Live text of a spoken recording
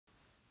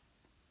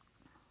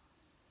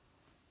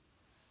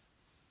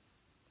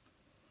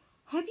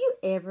Have you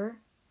ever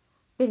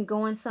been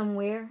going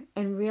somewhere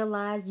and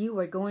realized you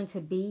were going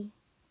to be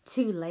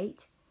too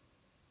late?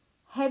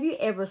 Have you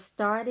ever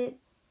started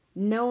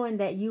knowing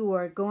that you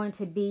were going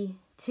to be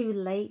too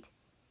late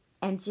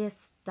and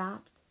just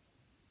stopped?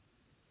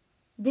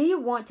 Do you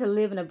want to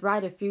live in a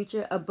brighter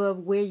future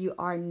above where you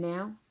are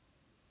now?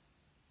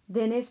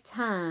 Then it's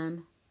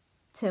time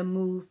to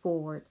move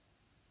forward.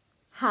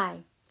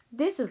 Hi,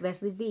 this is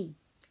Leslie V,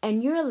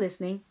 and you're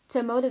listening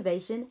to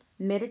Motivation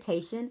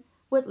Meditation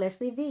with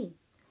Leslie V.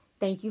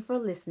 Thank you for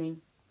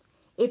listening.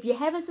 If you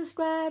haven't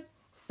subscribed,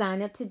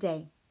 sign up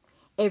today.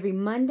 Every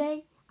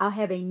Monday, I'll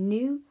have a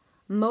new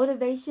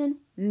motivation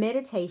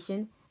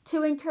meditation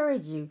to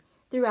encourage you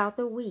throughout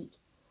the week.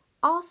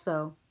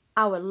 Also,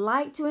 I would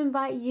like to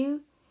invite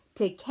you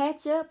to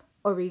catch up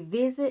or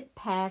revisit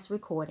past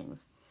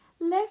recordings.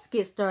 Let's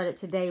get started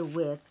today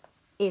with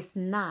It's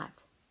Not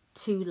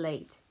Too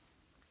Late.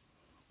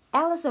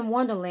 Alice in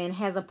Wonderland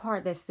has a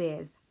part that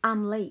says,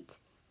 I'm late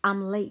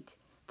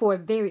for a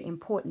very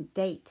important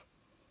date.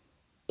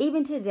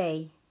 Even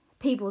today,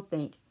 people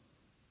think,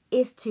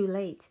 it's too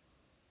late.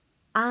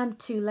 I'm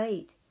too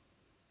late.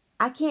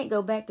 I can't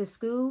go back to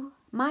school.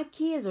 My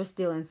kids are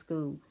still in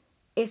school.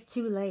 It's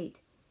too late.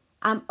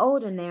 I'm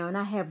older now and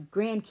I have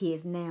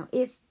grandkids now.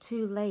 It's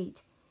too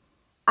late.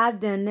 I've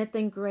done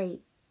nothing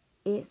great.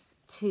 It's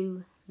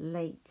too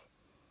late.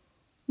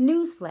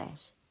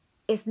 Newsflash,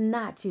 it's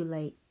not too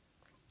late.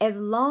 As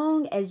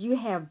long as you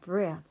have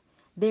breath,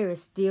 there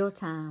is still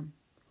time.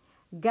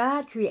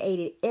 God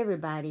created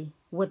everybody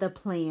with a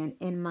plan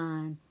in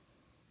mind.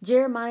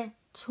 Jeremiah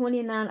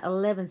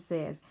 29:11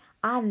 says,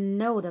 I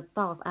know the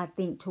thoughts I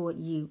think toward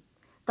you,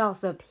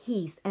 thoughts of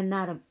peace and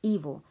not of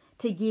evil,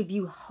 to give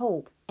you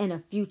hope and a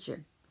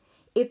future.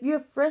 If you're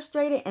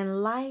frustrated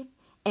in life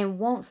and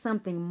want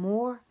something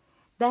more,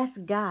 that's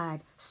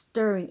God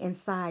stirring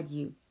inside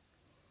you.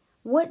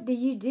 What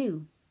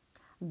do?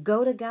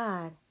 Go to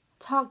God.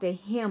 Talk to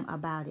Him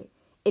about it.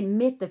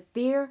 Admit the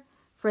fear,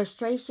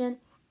 frustration,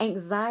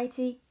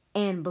 anxiety,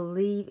 and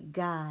believe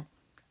God.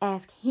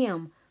 Ask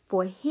Him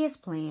for His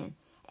plan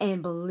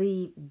and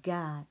believe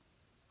God.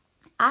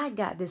 I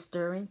got this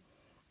stirring.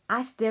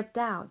 I stepped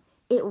out.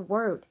 It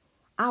worked.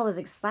 I was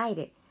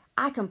excited.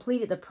 I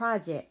completed the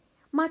project.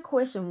 My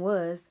question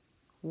was,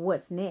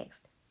 what's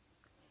next?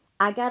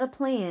 I got a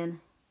plan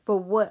for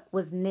what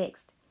was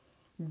next.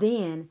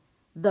 Then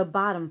the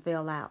bottom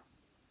fell out.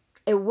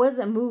 It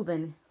wasn't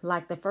moving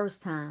like the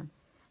first time.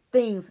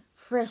 Things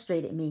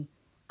frustrated me.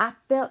 I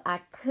felt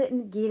I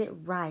couldn't get it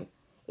right.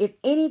 If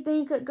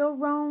anything could go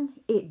wrong,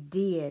 it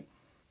did.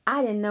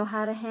 I didn't know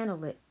how to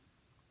handle it.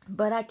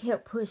 But I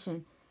kept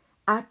pushing.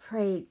 I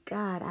prayed,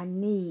 God, I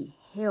need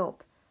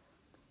help.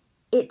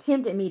 It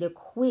tempted me to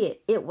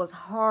quit. It was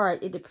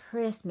hard. It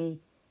depressed me.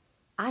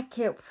 I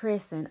kept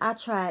pressing. I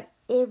tried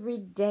every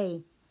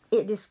day.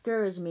 It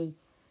discouraged me.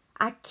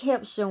 I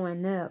kept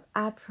showing up.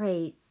 I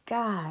prayed,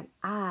 God,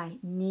 I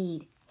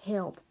need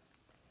help.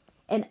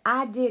 An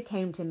idea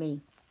came to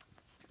me.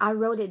 I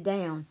wrote it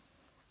down.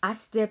 I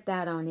stepped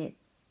out on it.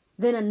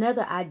 Then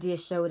another idea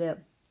showed up.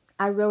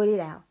 I wrote it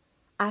out.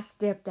 I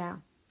stepped out.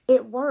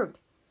 It worked.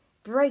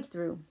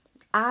 Breakthrough.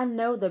 I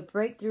know the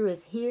breakthrough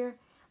is here.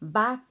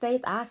 By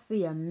faith, I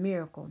see a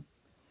miracle.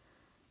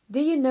 Do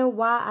you know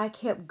why I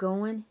kept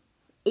going,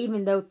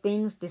 even though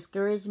things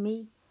discouraged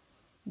me?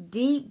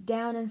 Deep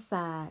down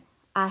inside,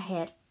 I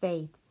had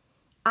faith.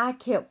 I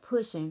kept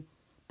pushing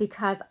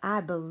because I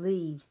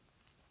believed,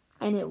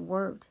 and it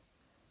worked.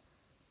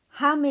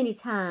 How many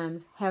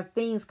times have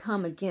things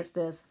come against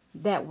us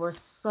that were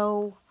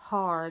so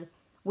hard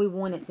we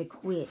wanted to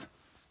quit?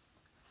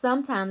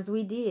 Sometimes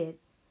we did.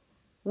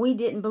 We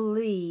didn't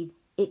believe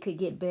it could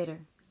get better.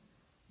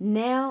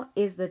 Now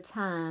is the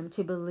time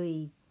to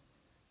believe.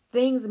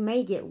 Things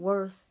may get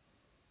worse,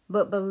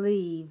 but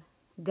believe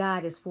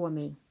God is for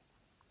me.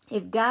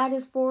 If God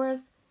is for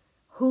us,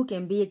 who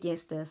can be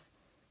against us?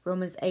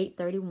 Romans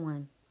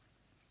 8:31.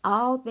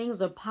 All things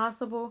are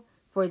possible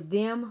for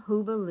them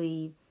who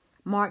believe.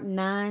 Mark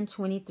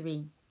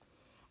 9:23.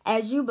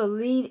 As you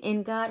believe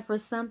in God for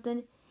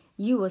something,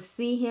 you will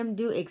see Him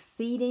do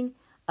exceeding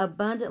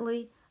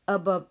abundantly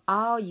above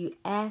all you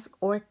ask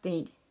or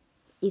think.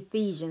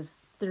 Ephesians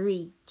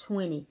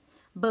 3:20.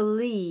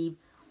 Believe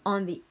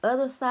on the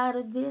other side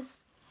of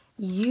this,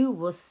 you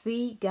will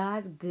see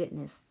God's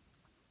goodness.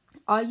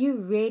 Are you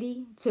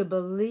ready to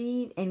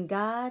believe in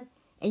God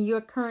in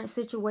your current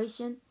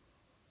situation?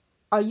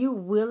 Are you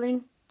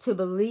willing to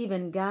believe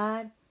in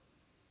God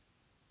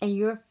and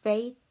your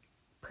faith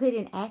put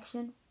in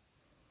action?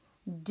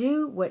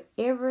 Do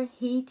whatever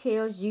He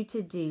tells you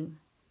to do.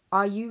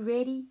 Are you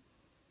ready?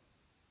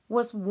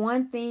 What's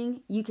one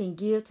thing you can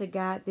give to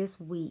God this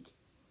week?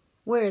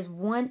 Where is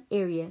one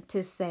area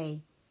to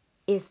say,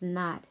 it's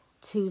not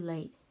too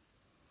late?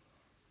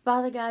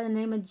 Father God, in the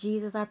name of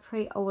Jesus, I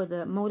pray over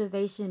the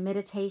motivation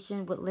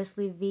meditation with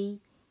Leslie V.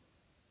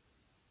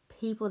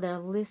 People that are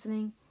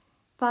listening.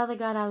 Father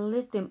God, I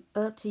lift them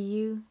up to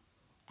you,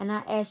 and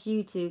I ask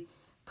you to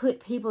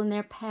put people in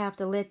their path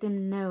to let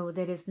them know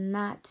that it's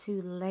not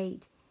too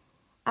late.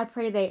 I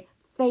pray that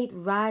faith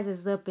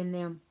rises up in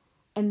them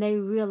and they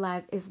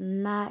realize it's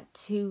not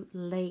too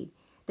late,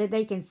 that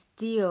they can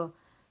still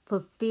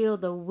fulfill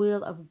the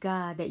will of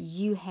God that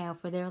you have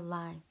for their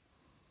lives.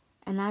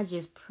 And I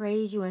just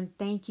praise you and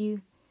thank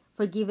you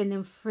for giving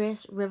them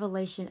fresh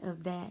revelation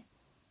of that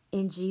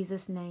in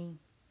Jesus' name.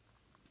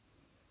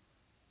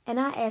 And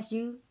I ask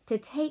you to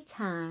take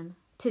time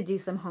to do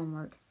some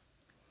homework.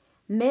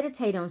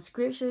 Meditate on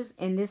scriptures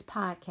in this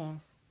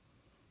podcast.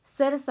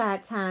 Set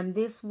aside time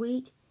this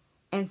week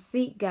and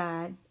seek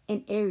God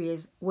in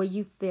areas where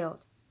you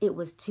felt it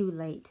was too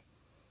late.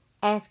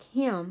 Ask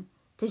Him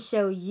to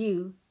show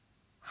you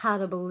how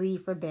to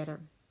believe for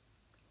better.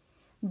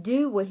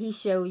 Do what He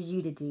shows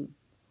you to do.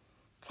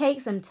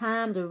 Take some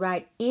time to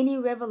write any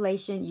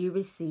revelation you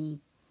receive.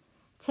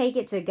 Take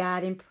it to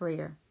God in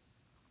prayer.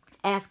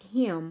 Ask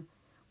Him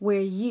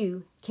where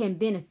you can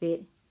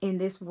benefit in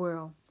this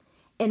world.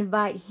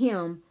 Invite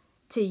Him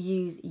to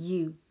use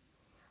you.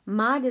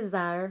 My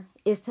desire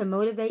is to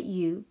motivate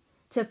you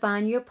to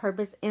find your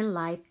purpose in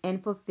life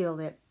and fulfill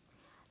it.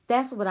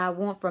 That's what I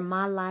want for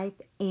my life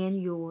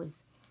and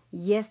yours.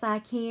 Yes, I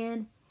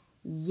can.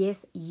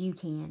 Yes, you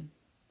can.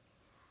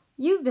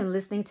 You've been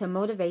listening to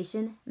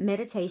Motivation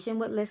Meditation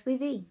with Leslie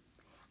V.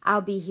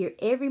 I'll be here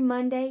every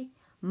Monday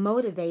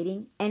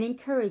motivating and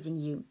encouraging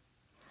you.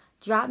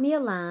 Drop me a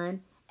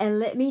line and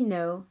let me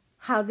know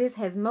how this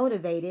has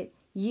motivated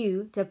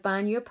you to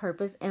find your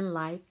purpose in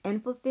life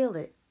and fulfill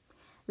it.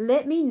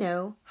 Let me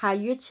know how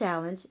you're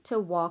challenged to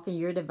walk in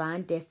your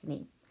divine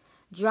destiny.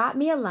 Drop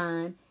me a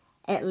line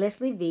at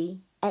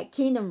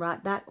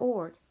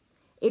lesliev@kingdomrock.org.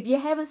 If you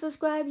haven't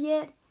subscribed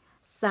yet,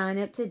 sign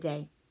up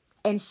today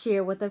and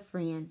share with a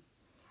friend.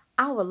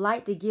 I would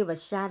like to give a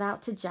shout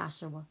out to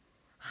Joshua.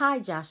 Hi,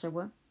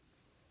 Joshua.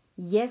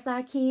 Yes,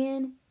 I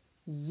can.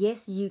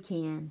 Yes, you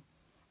can.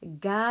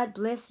 God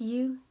bless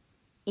you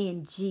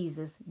in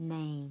Jesus'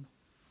 name.